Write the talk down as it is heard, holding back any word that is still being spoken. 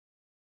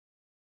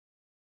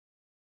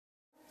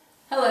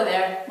Hello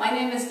there, my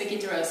name is Vicky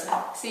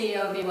DeRosa, CEO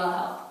of Be Well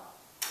Health.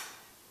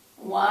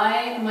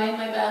 Why am I in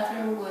my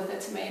bathroom with a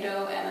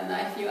tomato and a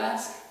knife, you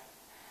ask?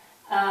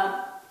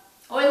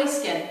 Oily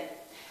skin.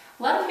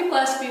 A lot of people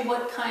ask me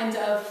what kind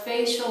of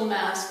facial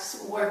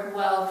masks work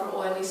well for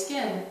oily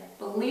skin.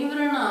 Believe it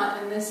or not,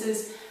 and this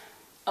is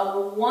a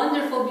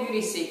wonderful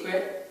beauty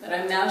secret that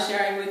I'm now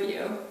sharing with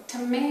you,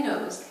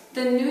 tomatoes.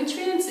 The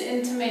nutrients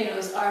in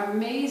tomatoes are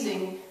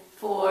amazing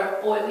for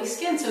oily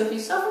skin. So if you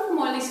suffer from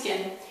oily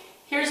skin,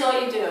 here's all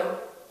you do.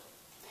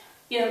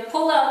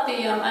 Pull out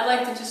the, I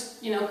like to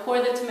just, core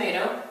the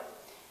tomato.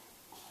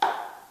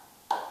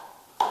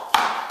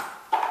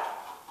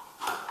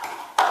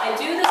 I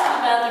do this in the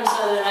bathroom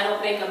so that I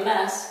don't make a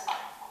mess.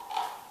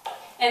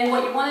 And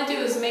what you want to do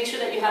is make sure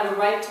that you have a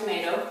ripe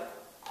tomato.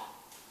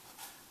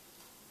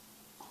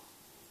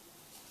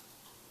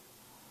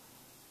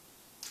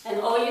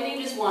 And all you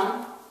need is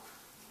one.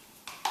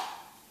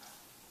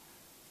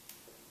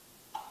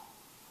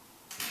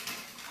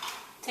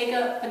 Take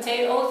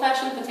a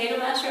old-fashioned potato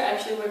masher,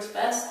 actually works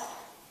best,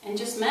 and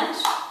just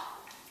mash.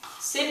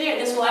 Sit here,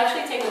 this will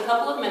actually take a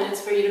couple of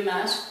minutes for you to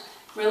mash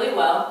really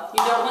well.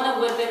 You don't want to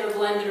whip it or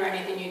blend it or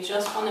anything, you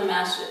just want to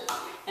mash it.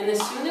 And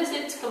as soon as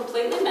it's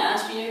completely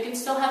mashed, you can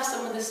still have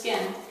some of the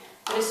skin,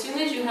 but as soon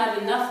as you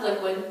have enough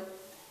liquid,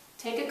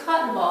 take a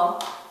cotton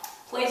ball,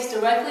 place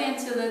directly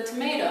into the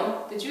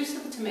tomato, the juice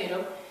of the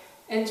tomato,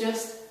 and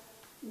just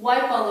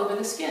wipe all over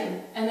the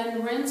skin. And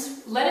then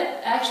rinse, let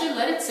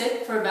it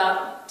sit for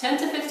about 10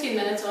 to 15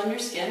 minutes on your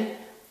skin,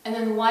 and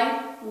then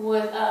wipe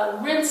with,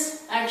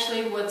 rinse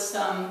actually with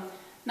some,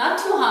 not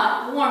too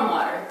hot, warm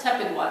water.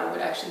 Tepid water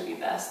would actually be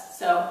best.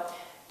 So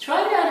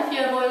try it out if you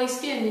have oily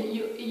skin.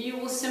 You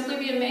will simply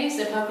be amazed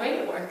at how great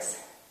it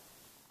works.